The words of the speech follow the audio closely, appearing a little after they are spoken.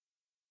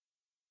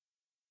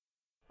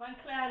When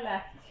Claire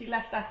left, she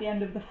left at the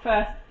end of the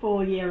first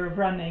full year of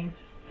running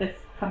this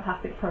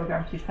fantastic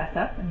program she set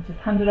up and just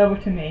handed over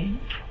to me,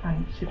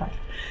 and she left.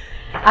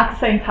 At the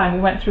same time, we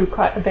went through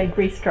quite a big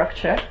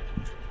restructure.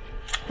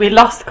 We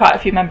lost quite a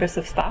few members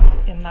of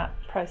staff in that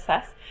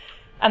process,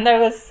 and there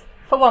was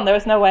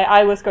no way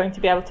I was going to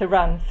be able to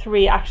run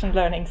 3 action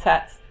learning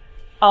sets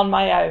on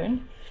my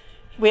own.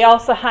 We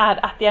also had,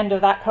 at the end of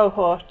that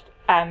cohort,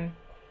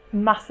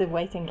 massive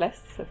waiting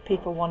lists of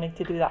people wanting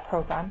to do that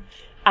program,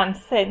 and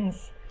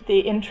since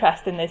the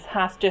interest in this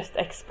has just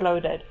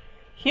exploded,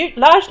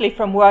 largely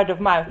from word of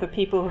mouth of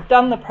people who've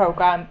done the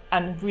program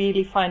and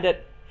really find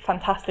it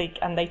fantastic,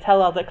 and they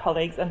tell other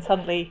colleagues, and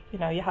suddenly,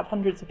 you have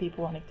hundreds of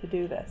people wanting to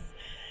do this.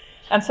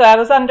 And so I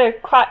was under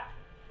quite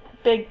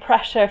big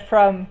pressure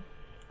from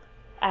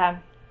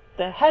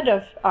the head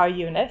of our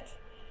unit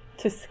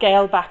to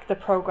scale back the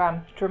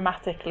program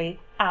dramatically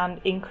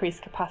and increase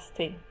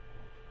capacity.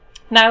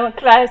 Now,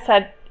 Claire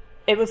said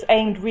it was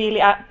aimed really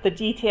at the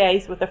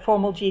GTAs with a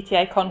formal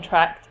GTA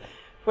contract,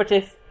 which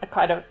is a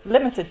quite a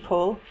limited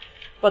pool,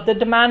 but the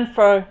demand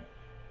for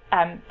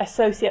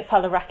associate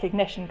fellow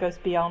recognition goes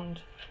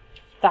beyond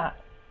that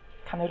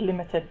kind of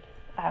limited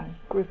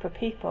group of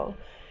people.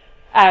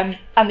 And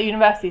the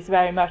university is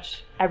very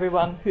much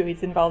everyone who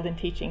is involved in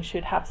teaching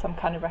should have some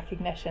kind of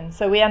recognition.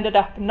 So we ended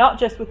up not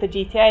just with the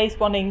GTAs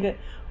wanting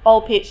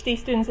all PhD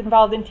students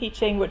involved in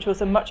teaching, which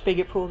was a much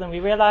bigger pool than we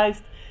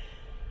realised.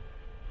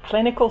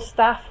 Clinical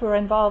staff were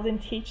involved in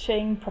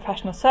teaching,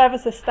 professional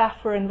services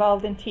staff were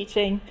involved in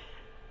teaching.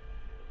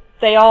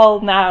 They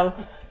all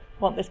now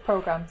want this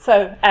program.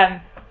 So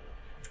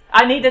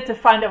I needed to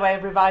find a way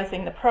of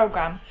revising the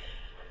program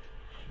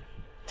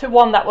to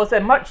one that was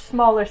a much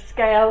smaller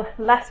scale,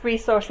 less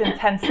resource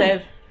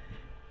intensive.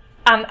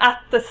 And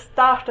at the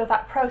start of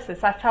that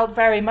process, I felt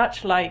very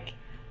much like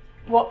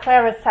what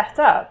Claire has set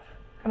up.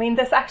 I mean,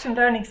 this action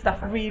learning stuff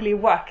really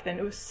worked, and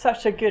it was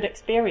such a good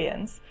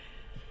experience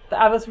that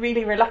I was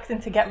really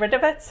reluctant to get rid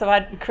of it. So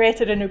I'd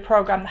created a new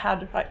program that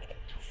had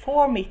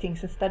 4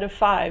 meetings instead of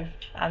 5.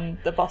 And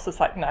the boss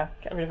was like, no,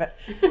 get rid of it.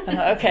 And I'm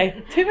like,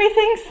 okay, 2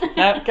 meetings?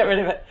 No, get rid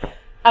of it.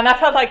 And I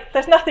felt like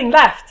there's nothing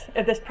left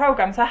of this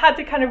program. So I had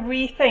to kind of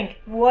rethink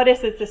what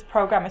is it this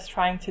program is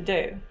trying to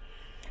do.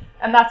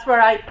 And that's where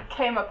I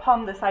came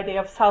upon this idea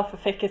of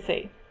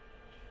self-efficacy.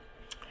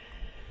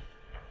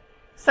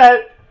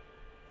 So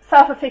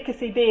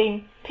self-efficacy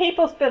being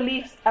people's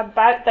beliefs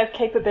about their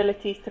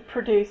capabilities to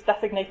produce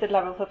designated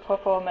levels of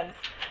performance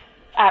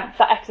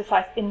that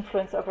exercise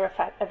influence over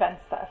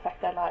events that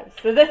affect their lives.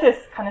 So this is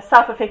kind of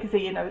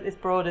self-efficacy, this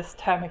broadest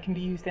term. It can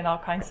be used in all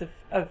kinds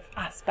of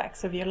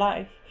aspects of your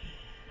life.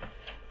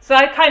 So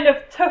I kind of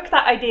took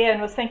that idea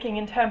and was thinking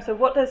in terms of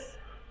what does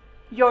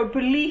your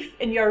belief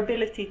in your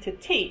ability to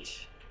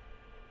teach,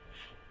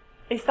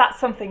 is that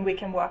something we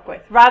can work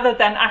with, rather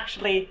than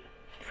actually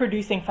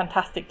producing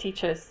fantastic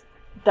teachers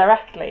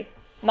directly.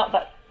 Not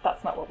that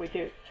that's not what we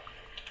do.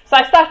 So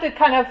I started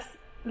kind of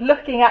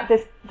looking at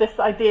this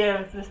idea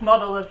of this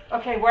model of,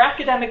 okay, we're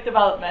academic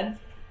development,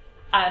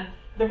 and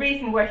the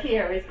reason we're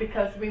here is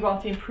because we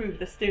want to improve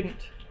the student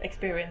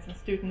experience and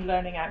student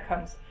learning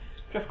outcomes.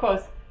 But of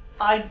course,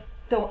 I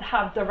don't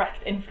have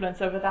direct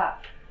influence over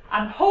that.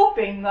 I'm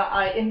hoping that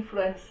I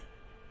influence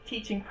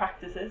teaching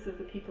practices of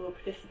the people who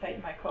participate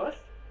in my course,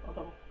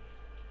 although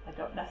I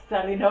don't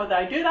necessarily know that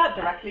I do that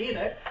directly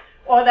either,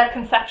 or their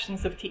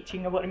conceptions of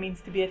teaching or what it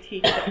means to be a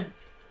teacher.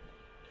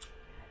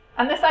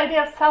 And this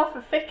idea of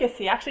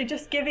self-efficacy, actually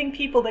just giving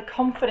people the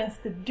confidence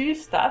to do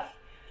stuff,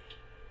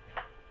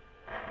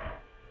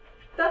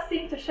 does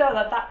seem to show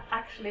that that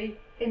actually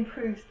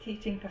improves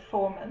teaching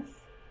performance.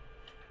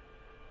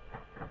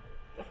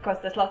 Of course,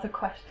 there's lots of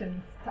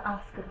questions to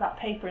ask of that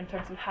paper in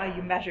terms of how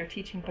you measure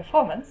teaching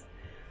performance.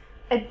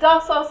 It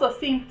does also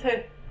seem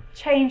to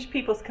change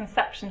people's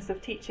conceptions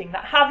of teaching,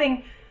 that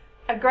having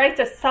a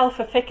greater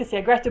self-efficacy,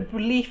 a greater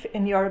belief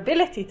in your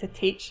ability to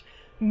teach,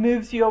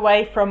 moves you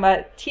away from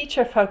a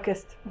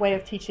teacher-focused way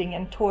of teaching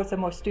and towards a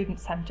more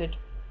student-centered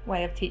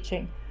way of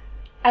teaching.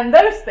 And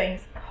those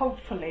things,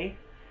 hopefully,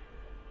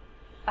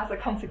 as a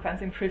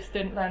consequence, improve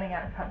student learning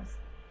outcomes.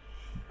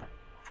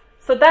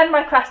 So then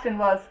my question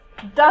was,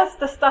 does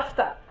the stuff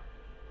that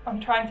I'm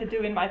trying to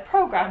do in my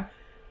program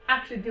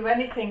actually do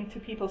anything to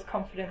people's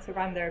confidence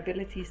around their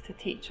abilities to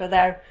teach, or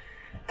their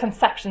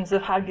conceptions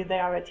of how good they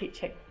are at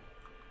teaching?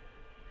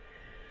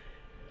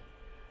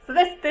 So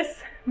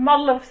this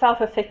model of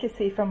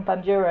self-efficacy from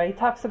Bandura, he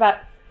talks about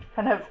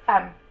kind of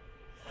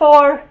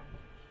 4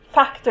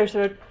 factors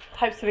or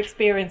types of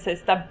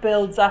experiences that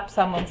builds up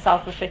someone's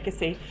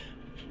self-efficacy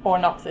or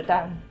knocks it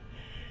down.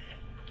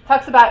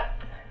 Talks about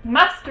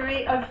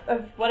mastery of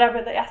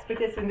whatever the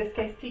aspect is, in this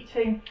case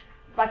teaching,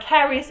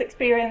 vicarious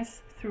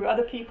experience through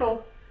other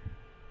people,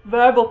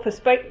 verbal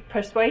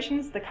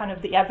persuasions, the kind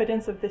of the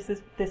evidence of this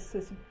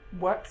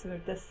works or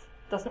this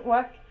doesn't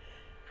work,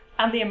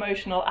 and the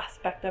emotional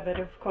aspect of it.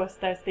 Of course,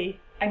 there's the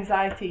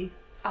anxiety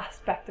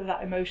aspect of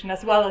that emotion,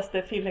 as well as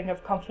the feeling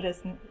of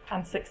confidence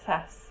and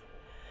success.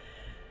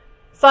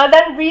 So I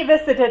then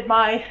revisited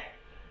my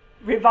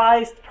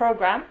revised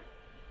program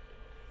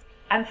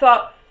and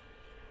thought,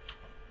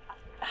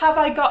 have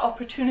I got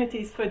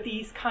opportunities for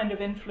these kind of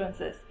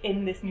influences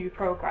in this new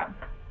program?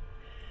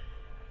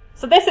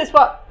 So this is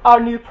what our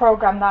new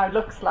program now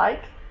looks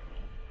like.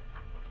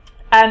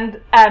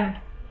 And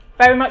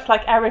very much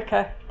like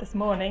Erica this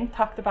morning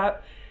talked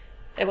about,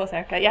 it was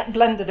Erica, yeah,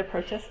 blended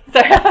approaches.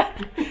 So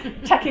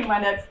checking my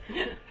notes.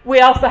 We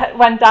also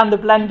went down the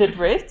blended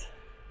route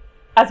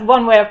as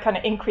one way of kind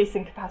of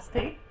increasing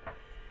capacity.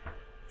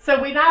 So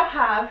we now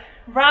have,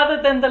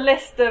 rather than the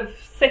list of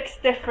 6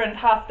 different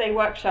half-day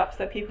workshops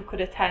that people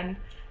could attend,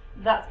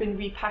 that's been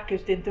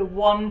repackaged into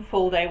one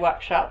full-day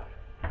workshop.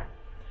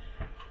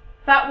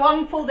 That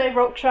one full-day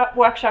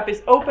workshop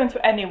is open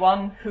to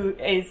anyone who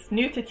is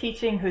new to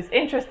teaching, who's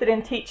interested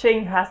in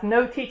teaching, who has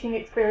no teaching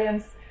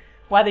experience,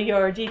 whether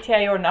you're a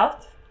GTA or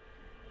not.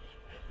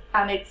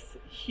 And it's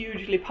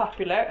hugely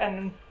popular,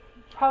 and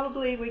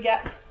probably we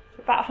get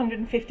about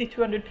 150,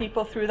 200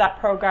 people through that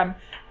program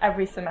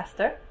every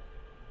semester.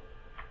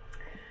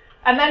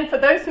 And then for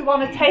those who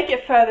want to take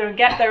it further and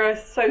get their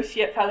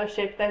associate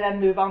fellowship, they then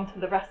move on to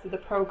the rest of the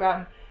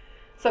program.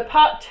 So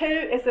part 2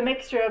 is a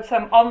mixture of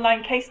some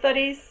online case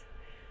studies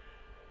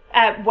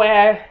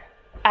where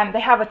they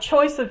have a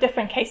choice of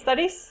different case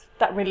studies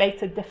that relate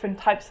to different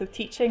types of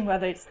teaching,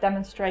 whether it's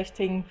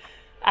demonstrating,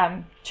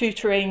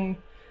 tutoring,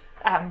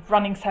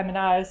 running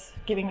seminars,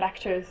 giving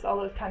lectures, all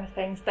those kind of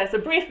things. There's a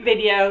brief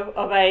video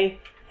of a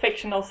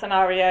fictional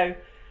scenario,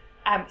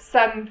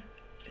 some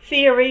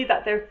theory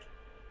that they're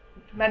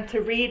meant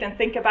to read and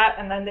think about,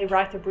 and then they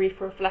write a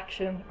brief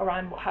reflection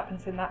around what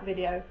happens in that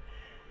video.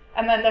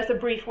 And then there's a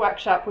brief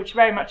workshop which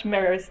very much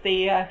mirrors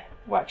the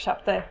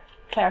workshop that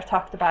Claire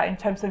talked about in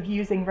terms of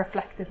using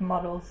reflective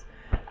models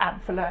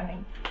for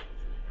learning.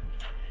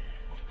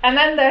 And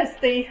then there's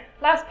the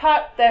last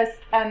part, there's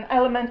an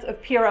element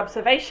of peer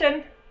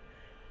observation,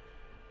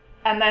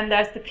 and then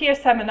there's the peer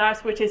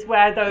seminars, which is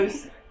where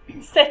those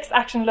 6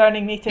 action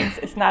learning meetings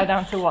is now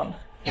down to 1.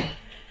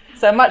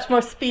 So a much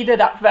more speeded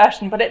up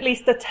version, but at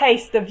least a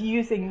taste of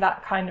using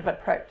that kind of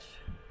approach.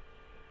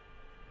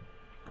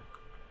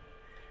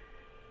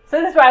 So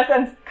this is where I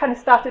then kind of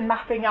started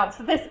mapping out.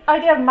 So this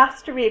idea of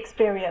mastery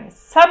experience.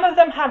 Some of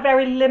them have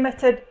very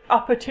limited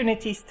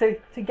opportunities to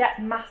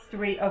get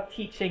mastery of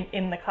teaching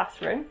in the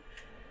classroom.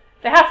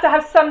 They have to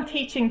have some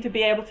teaching to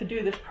be able to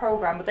do this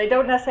program, but they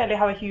don't necessarily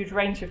have a huge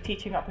range of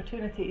teaching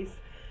opportunities.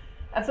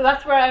 And so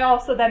that's where I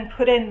also then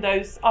put in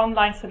those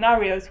online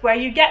scenarios where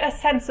you get a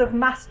sense of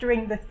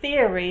mastering the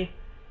theory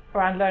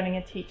around learning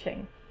and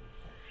teaching,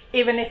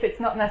 even if it's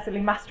not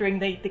necessarily mastering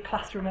the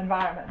classroom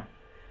environment.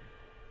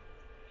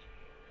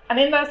 And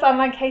in those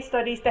online case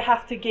studies, they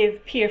have to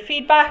give peer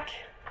feedback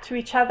to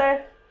each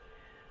other.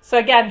 So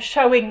again,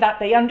 showing that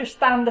they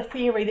understand the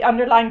theory, the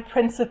underlying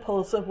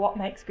principles of what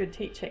makes good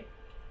teaching.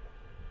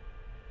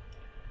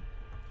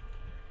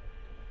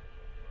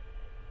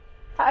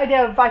 The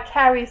idea of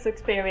vicarious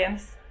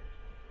experience,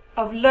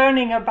 of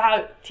learning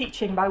about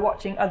teaching by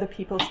watching other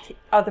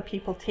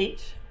people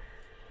teach.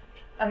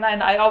 And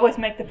then I always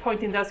make the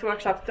point in those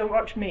workshops, don't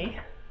watch me,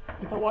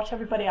 but watch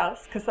everybody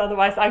else, because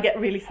otherwise I get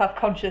really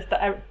self-conscious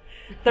that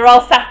they're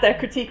all sat there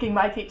critiquing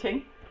my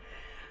teaching.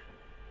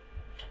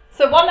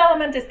 So one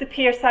element is the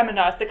peer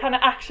seminars, the kind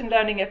of action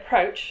learning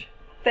approach.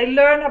 They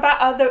learn about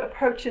other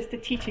approaches to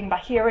teaching by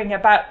hearing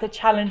about the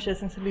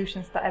challenges and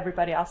solutions that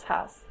everybody else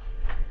has.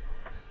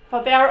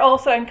 But they are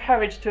also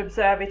encouraged to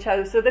observe each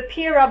other. So the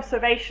peer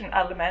observation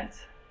element,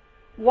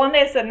 one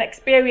is an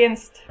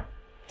experienced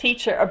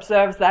teacher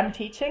observes them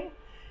teaching,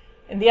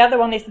 and the other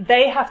one is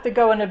they have to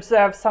go and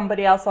observe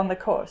somebody else on the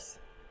course.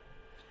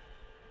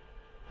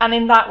 And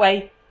in that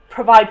way,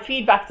 provide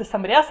feedback to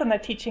somebody else on their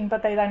teaching,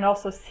 but they then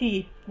also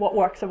see what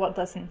works or what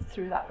doesn't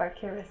through that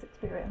vicarious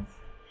experience.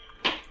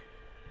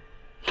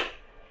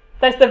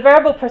 There's the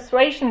verbal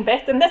persuasion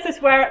bit, and this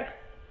is where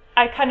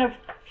I kind of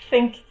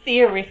think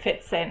theory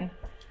fits in.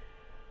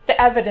 The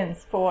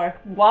evidence for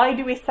why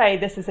do we say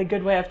this is a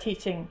good way of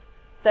teaching?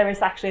 There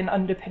is actually an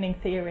underpinning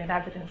theory and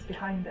evidence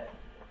behind it.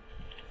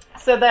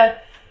 So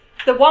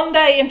the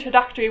one-day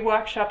introductory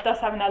workshop does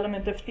have an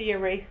element of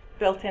theory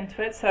built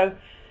into it. So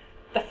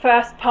the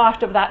first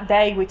part of that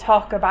day, we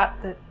talk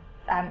about the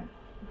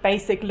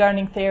basic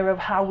learning theory of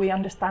how we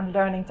understand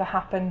learning to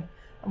happen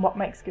and what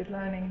makes good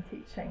learning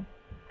and teaching.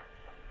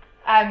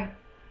 And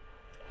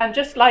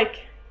just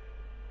like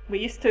we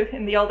used to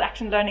in the old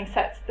action learning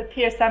sets, the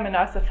peer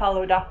seminars are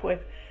followed up with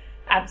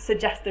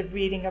suggestive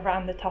reading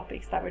around the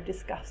topics that were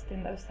discussed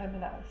in those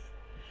seminars.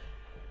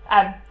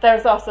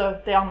 There's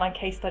also the online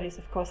case studies,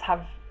 of course,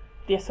 have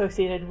the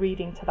associated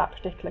reading to that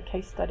particular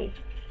case study.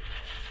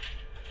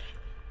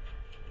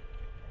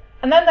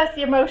 And then there's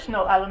the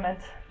emotional element.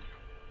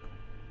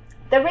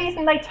 The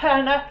reason they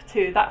turn up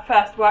to that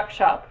first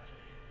workshop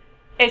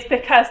is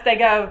because they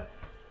go,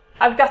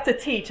 I've got to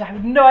teach, I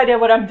have no idea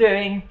what I'm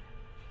doing,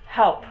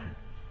 help.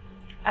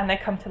 And they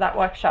come to that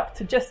workshop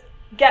to just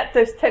get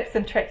those tips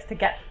and tricks to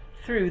get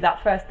through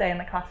that first day in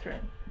the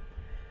classroom.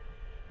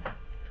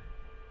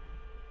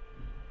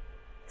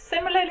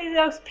 Similarly,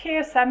 those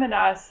peer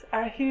seminars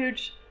are a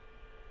huge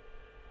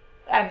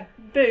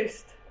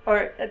boost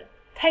or a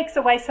takes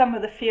away some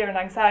of the fear and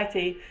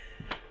anxiety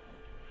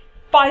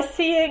by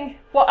seeing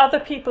what other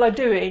people are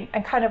doing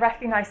and kind of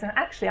recognizing,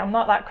 actually, I'm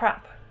not that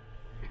crap.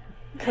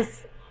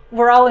 Because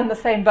we're all in the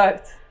same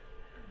boat.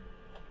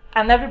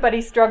 And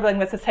everybody's struggling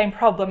with the same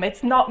problem.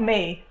 It's not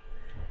me.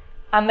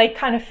 And they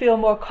kind of feel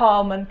more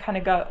calm and kind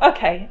of go,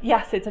 okay,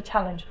 yes, it's a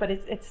challenge, but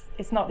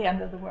it's not the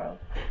end of the world.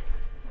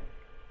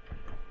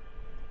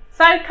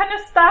 So I kind of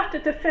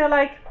started to feel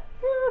like,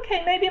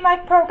 okay, maybe my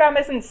program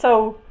isn't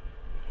so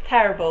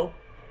terrible.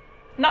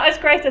 Not as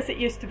great as it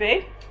used to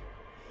be.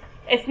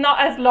 It's not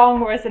as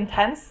long or as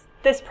intense.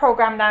 This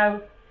program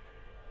now,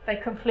 they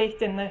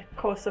complete in the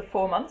course of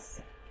 4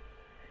 months,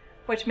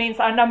 which means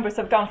our numbers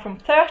have gone from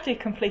 30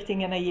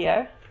 completing in a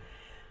year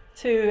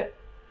to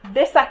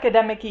this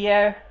academic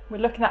year, we're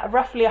looking at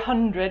roughly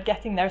 100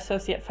 getting their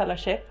associate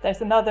fellowship.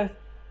 There's another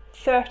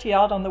 30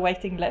 odd on the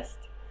waiting list.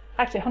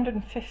 Actually,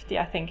 150,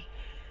 I think,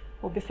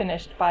 will be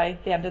finished by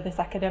the end of this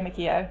academic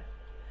year.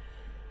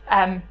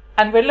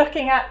 And we're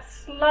looking at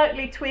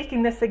slightly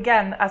tweaking this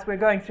again as we're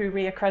going through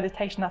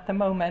reaccreditation at the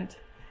moment,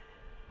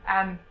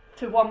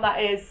 to one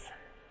that is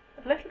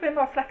a little bit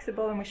more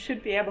flexible, and we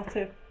should be able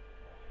to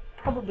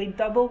probably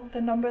double the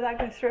number that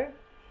goes through.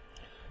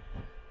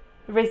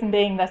 The reason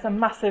being there's a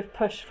massive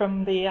push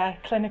from the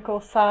clinical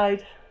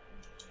side.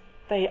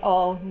 They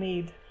all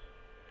need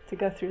to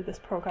go through this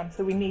program,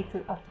 so we need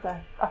to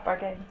up our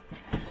game.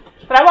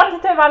 But I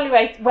wanted to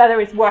evaluate whether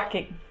it's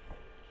working.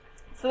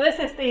 So this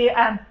is the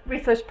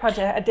research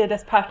project I did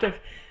as part of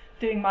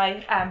doing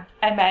my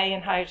MA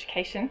in higher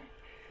education.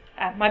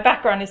 My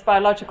background is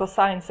biological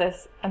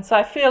sciences, and so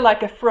I feel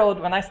like a fraud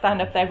when I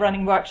stand up there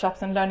running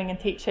workshops and learning and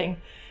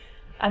teaching,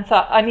 and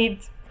thought I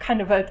need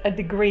kind of a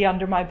degree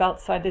under my belt,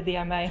 so I did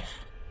the MA.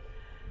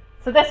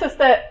 So this was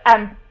the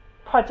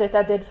project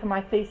I did for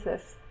my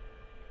thesis.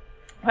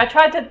 I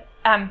tried to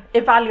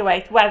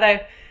evaluate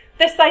whether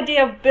this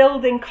idea of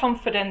building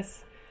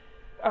confidence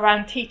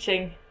around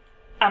teaching,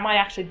 am I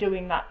actually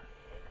doing that?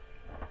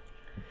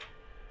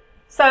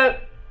 So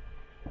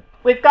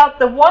we've got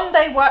the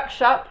one-day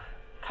workshop,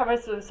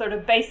 covers the sort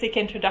of basic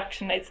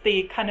introduction. It's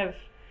the kind of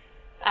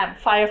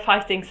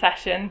firefighting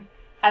session.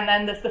 And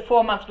then there's the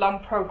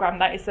 4-month-long program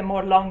that is a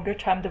more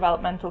longer-term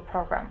developmental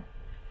program.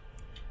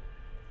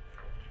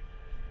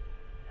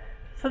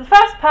 So the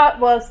first part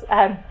was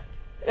a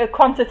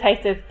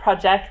quantitative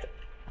project.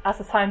 As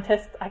a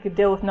scientist, I could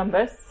deal with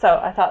numbers, so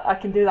I thought I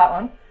can do that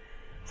one.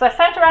 So I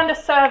sent around a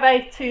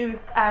survey to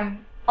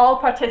all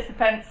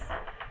participants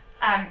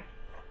at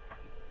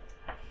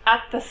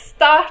the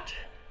start,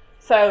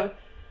 so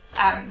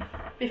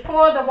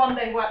before the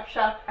one-day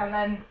workshop, and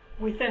then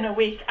within a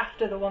week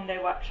after the one-day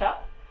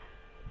workshop.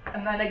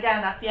 And then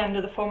again at the end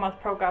of the 4-month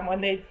program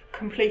when they've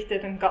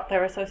completed and got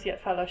their associate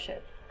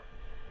fellowship.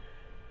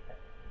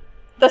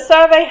 The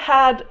survey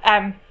had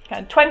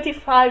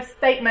 25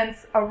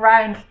 statements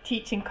around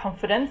teaching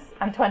confidence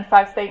and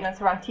 25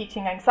 statements around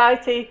teaching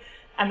anxiety,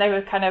 and they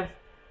were kind of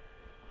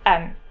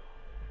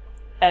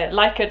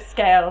Likert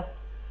scale,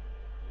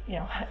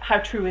 how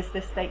true is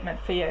this statement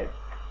for you?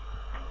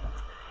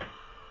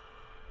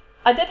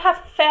 I did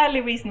have fairly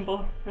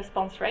reasonable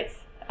response rates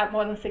at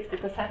more than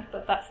 60%,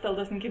 but that still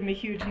doesn't give me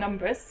huge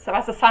numbers. So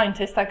as a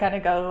scientist, I kind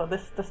of go, oh,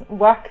 this doesn't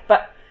work,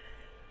 but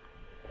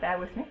bear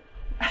with me.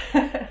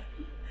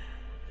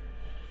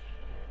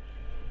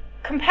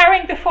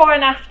 Comparing before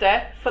and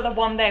after for the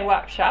one-day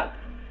workshop,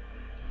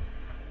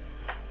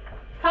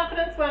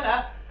 confidence went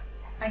up,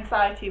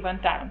 anxiety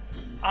went down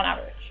on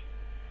average.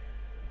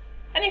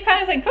 And you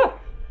kind of think, oh,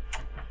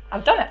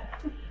 I've done it.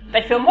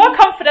 They feel more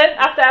confident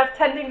after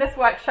attending this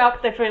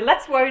workshop. They feel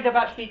less worried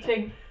about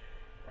teaching.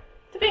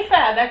 To be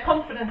fair, their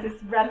confidence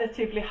is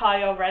relatively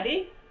high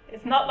already.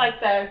 It's not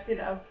like they're,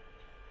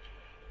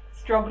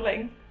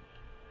 struggling,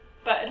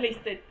 but at least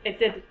it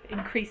did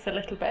increase a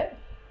little bit.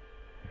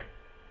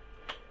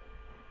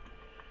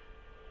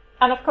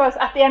 And of course,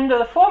 at the end of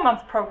the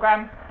 4-month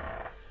program,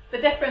 the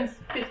difference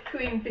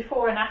between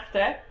before and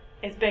after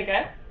is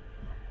bigger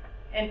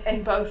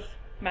in both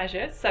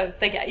measures. So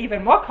they get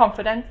even more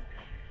confident,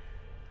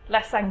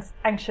 less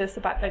anxious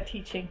about their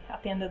teaching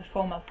at the end of the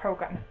 4-month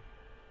program.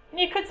 And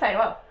you could say,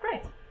 well,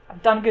 great,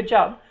 I've done a good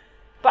job.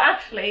 But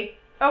actually,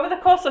 over the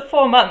course of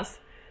 4 months,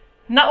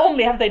 not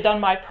only have they done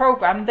my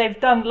program, they've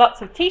done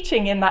lots of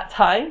teaching in that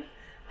time,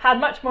 had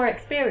much more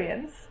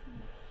experience.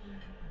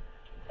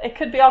 It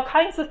could be all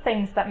kinds of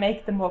things that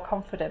make them more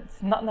confident,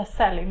 not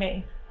necessarily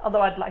me,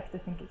 although I'd like to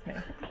think it's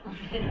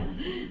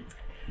me.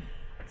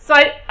 So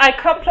I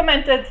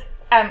complemented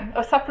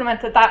or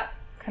supplemented that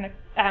kind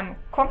of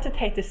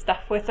quantitative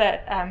stuff with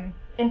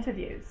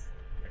interviews.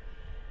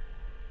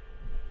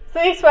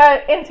 So these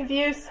were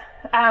interviews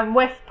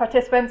with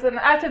participants, and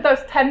out of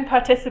those 10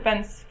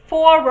 participants,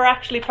 4 were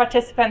actually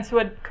participants who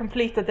had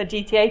completed the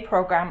GTA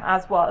program,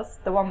 as was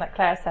the one that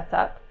Claire set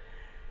up.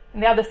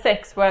 And the other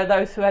 6 were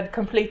those who had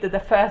completed the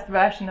first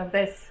version of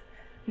this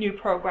new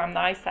program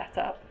that I set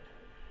up.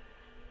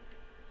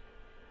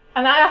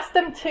 And I asked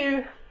them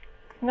to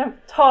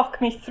talk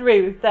me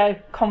through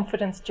their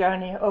confidence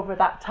journey over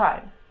that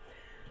time.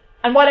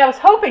 And what I was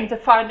hoping to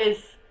find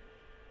is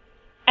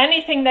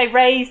anything they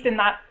raised in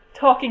that,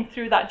 talking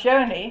through that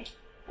journey,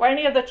 were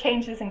any of the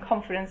changes in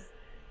confidence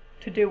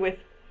to do with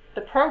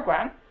the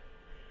program?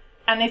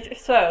 And if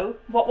so,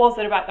 what was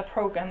it about the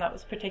program that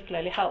was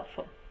particularly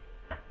helpful?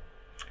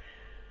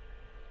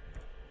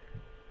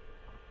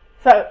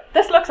 So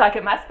this looks like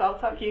a mess, but I'll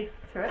talk you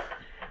through it.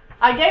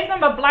 I gave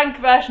them a blank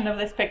version of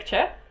this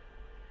picture.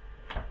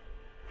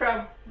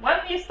 From when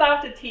you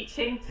started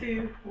teaching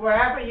to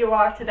wherever you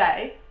are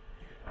today,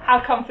 how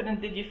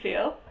confident did you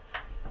feel?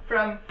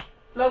 From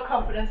low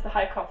confidence to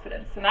high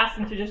confidence, and asked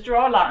them to just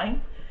draw a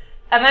line,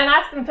 and then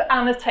asked them to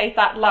annotate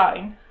that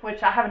line,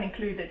 which I haven't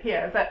included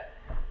here, but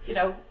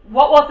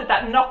what was it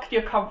that knocked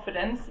your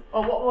confidence,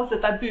 or what was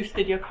it that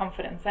boosted your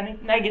confidence? Any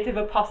negative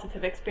or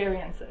positive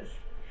experiences?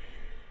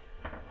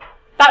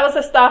 That was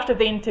the start of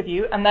the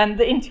interview, and then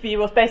the interview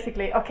was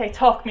basically, okay,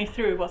 talk me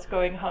through what's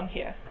going on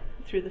here,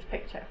 through this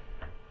picture.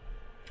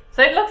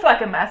 So it looks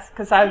like a mess,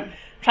 because I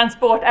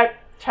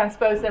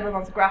transposed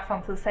everyone's graph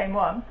onto the same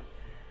one.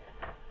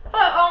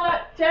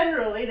 But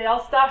generally, they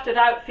all started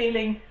out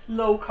feeling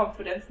low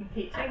confidence in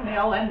teaching. They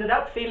all ended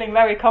up feeling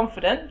very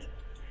confident.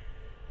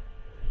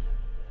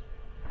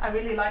 I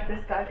really like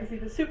this guy because he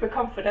was super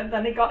confident.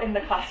 Then he got in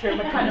the classroom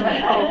and kind of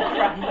went, oh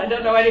crap, I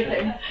don't know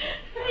anything.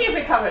 And he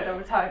recovered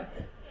over time.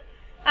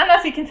 And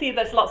as you can see,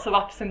 there's lots of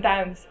ups and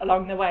downs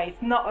along the way.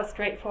 It's not a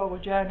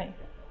straightforward journey.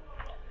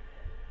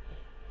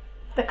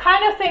 The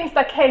kind of things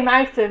that came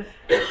out of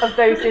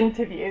those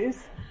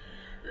interviews,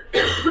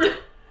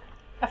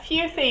 a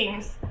few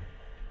themes.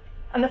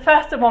 And the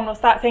first one was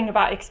that thing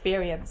about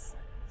experience.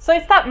 So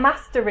it's that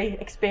mastery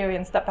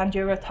experience that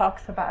Bandura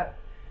talks about.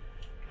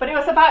 But it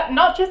was about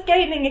not just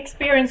gaining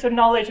experience or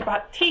knowledge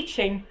about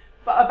teaching,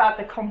 but about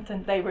the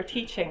content they were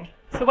teaching.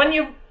 So when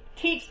you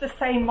teach the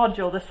same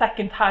module the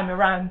second time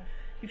around,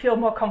 you feel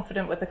more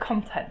confident with the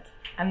content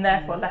and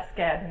therefore less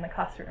scared in the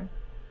classroom.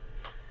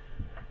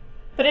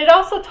 But it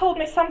also told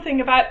me something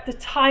about the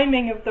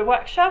timing of the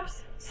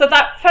workshops. So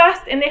that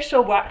first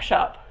initial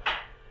workshop,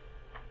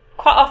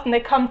 quite often they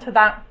come to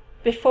that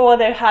before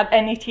they've had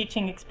any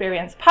teaching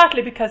experience,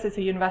 partly because it's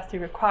a university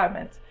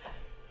requirement.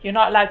 You're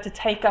not allowed to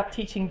take up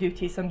teaching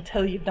duties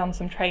until you've done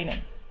some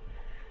training.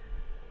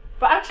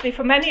 But actually,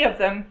 for many of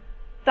them,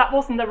 that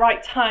wasn't the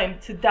right time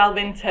to delve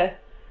into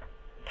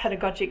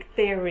pedagogic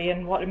theory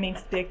and what it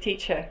means to be a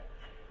teacher.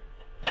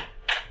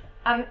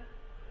 And,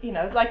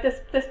 like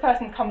this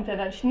person commented,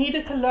 and she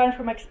needed to learn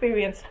from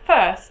experience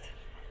first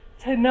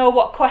to know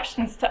what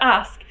questions to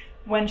ask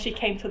when she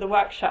came to the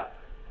workshop.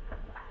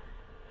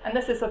 And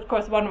this is, of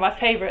course, one of my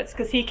favourites,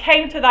 because he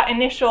came to that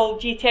initial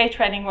GTA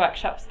training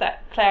workshops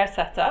that Claire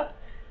set up.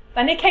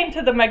 Then he came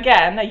to them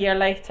again a year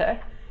later,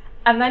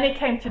 and then he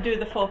came to do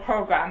the full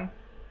programme.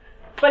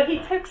 But he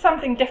took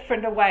something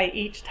different away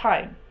each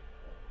time,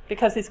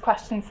 because his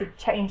questions had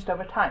changed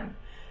over time.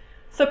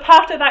 So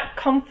part of that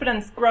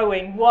confidence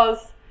growing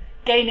was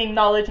gaining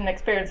knowledge and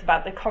experience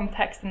about the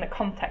context and the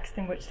context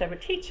in which they were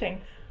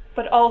teaching,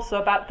 but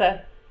also about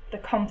the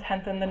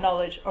content and the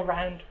knowledge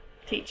around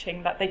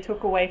teaching that they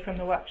took away from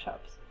the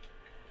workshops.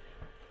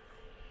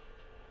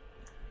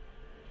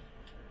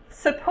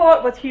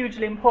 Support was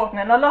hugely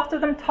important, and a lot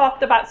of them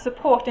talked about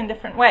support in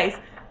different ways,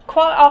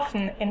 quite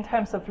often in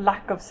terms of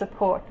lack of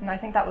support. And I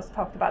think that was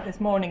talked about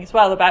this morning as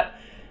well, about,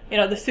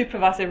 the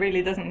supervisor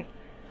really doesn't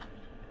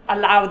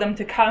allow them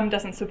to come,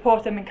 doesn't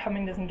support them in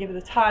coming, doesn't give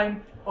the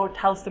time, or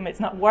tells them it's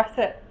not worth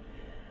it.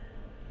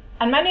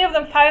 And many of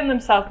them found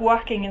themselves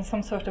working in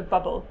some sort of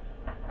bubble.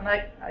 And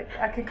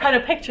I can kind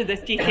of picture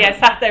this GTA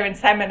sat there in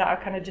seminar,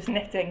 kind of just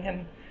knitting,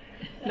 and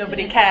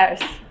nobody cares,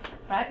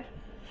 right?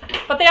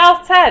 But they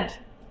all said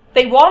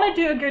they want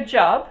to do a good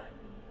job.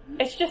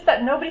 It's just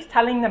that nobody's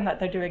telling them that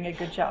they're doing a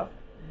good job.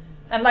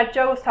 And like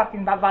Joe was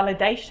talking about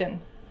validation,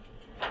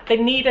 they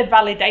needed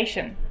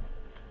validation.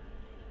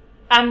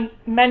 And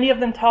many of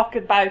them talk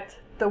about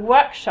the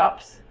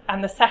workshops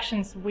and the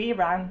sessions we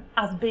ran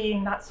as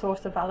being that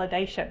source of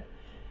validation.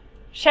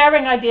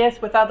 Sharing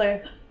ideas with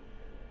other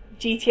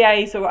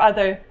GTAs or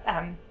other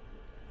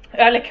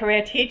early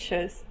career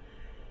teachers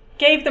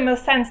gave them a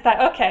sense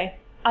that, okay,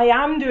 I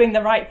am doing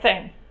the right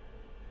thing,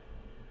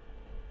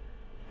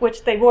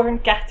 which they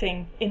weren't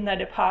getting in their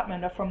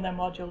department or from their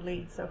module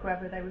leads or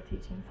whoever they were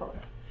teaching for.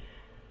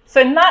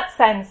 So in that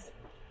sense,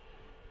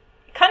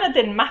 it kind of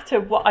didn't matter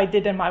what I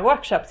did in my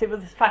workshops. It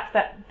was the fact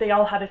that they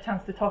all had a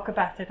chance to talk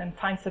about it and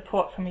find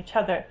support from each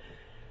other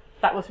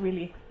that was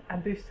really a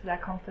boost to their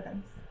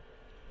confidence.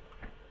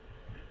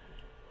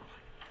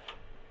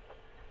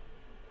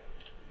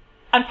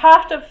 And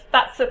part of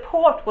that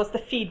support was the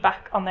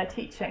feedback on their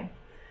teaching.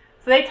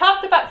 So they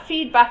talked about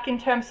feedback in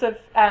terms of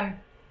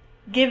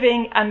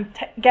giving and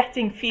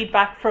getting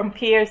feedback from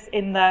peers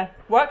in the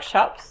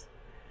workshops.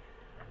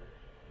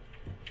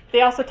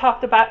 They also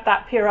talked about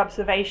that peer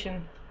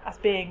observation as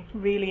being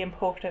really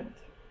important.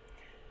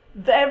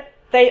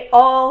 They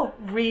all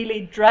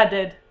really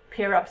dreaded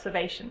peer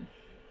observation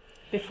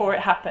before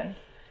it happened.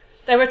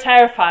 They were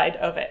terrified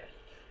of it.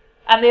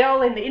 And they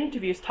all in the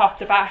interviews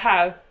talked about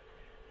how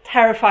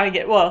terrifying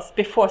it was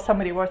before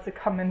somebody were to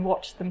come and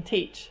watch them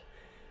teach.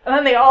 And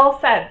then they all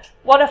said,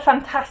 what a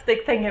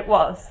fantastic thing it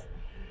was.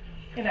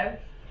 You know,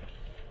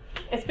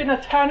 it's been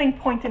a turning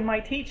point in my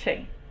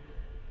teaching.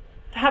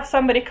 To have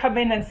somebody come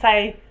in and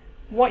say,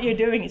 what you're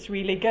doing is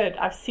really good.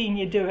 I've seen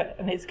you do it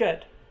and it's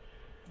good.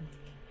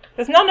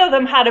 Because none of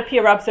them had a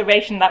peer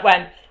observation that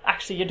went,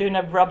 actually, you're doing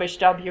a rubbish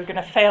job, you're going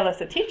to fail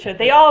as a teacher.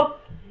 They all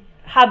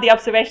had the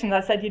observation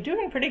that said, you're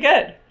doing pretty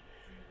good.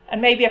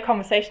 And maybe a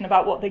conversation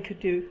about what they could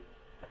do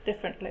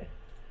differently.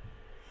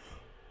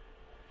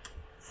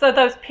 So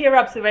those peer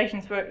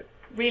observations were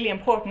really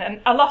important,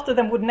 and a lot of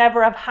them would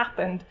never have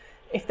happened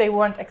if they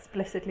weren't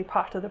explicitly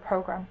part of the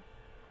program.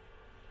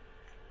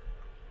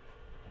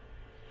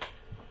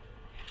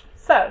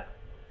 So,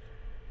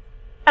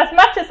 as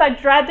much as I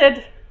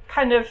dreaded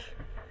kind of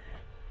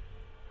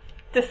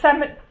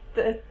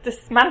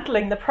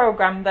dismantling the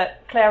program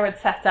that Claire had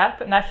set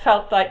up, and I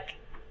felt like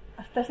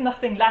there's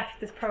nothing left,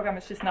 this program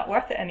is just not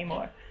worth it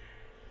anymore,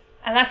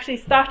 and actually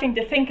starting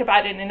to think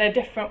about it in a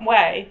different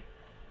way,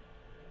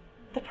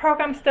 the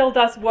program still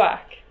does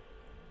work.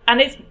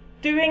 And it's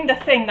doing the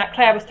thing that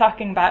Claire was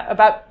talking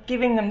about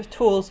giving them the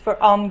tools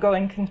for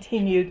ongoing,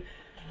 continued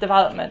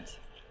development.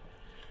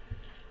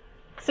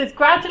 So it's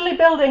gradually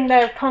building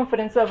their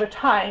confidence over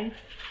time,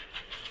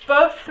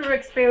 both through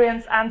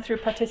experience and through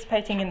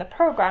participating in the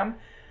program,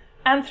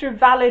 and through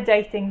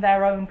validating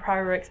their own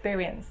prior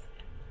experience.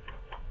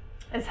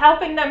 It's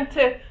helping them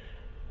to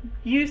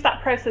use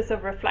that process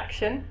of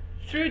reflection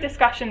through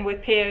discussion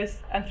with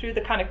peers and through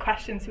the kind of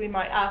questions we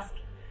might ask,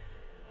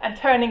 and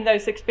turning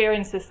those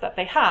experiences that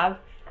they have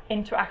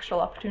into actual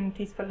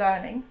opportunities for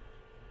learning.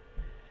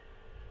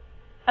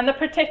 And the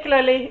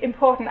particularly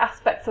important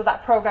aspects of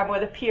that program were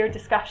the peer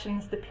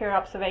discussions, the peer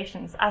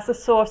observations, as a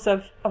source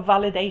of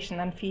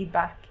validation and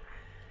feedback.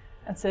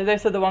 And so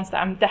those are the ones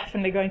that I'm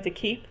definitely going to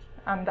keep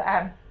and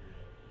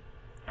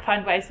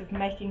find ways of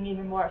making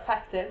even more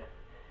effective.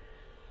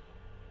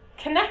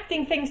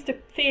 Connecting things to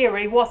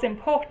theory was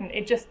important.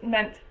 It just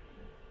meant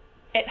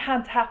it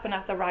had to happen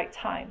at the right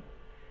time.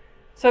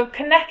 So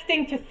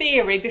connecting to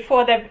theory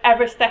before they've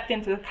ever stepped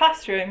into the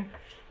classroom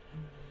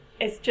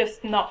is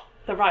just not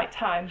the right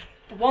time.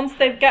 Once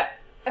they've got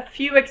a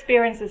few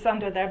experiences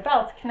under their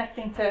belt,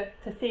 connecting to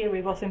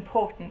theory was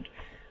important.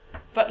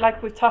 But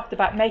like we've talked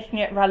about, making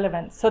it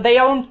relevant. So they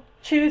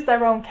choose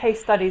their own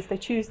case studies, they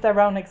choose their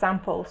own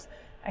examples,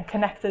 and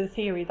connect to the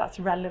theory that's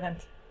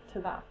relevant to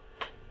that.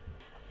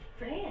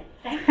 Brilliant.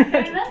 Thank you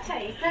very much,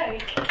 Ellie. So,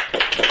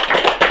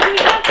 we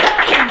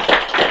have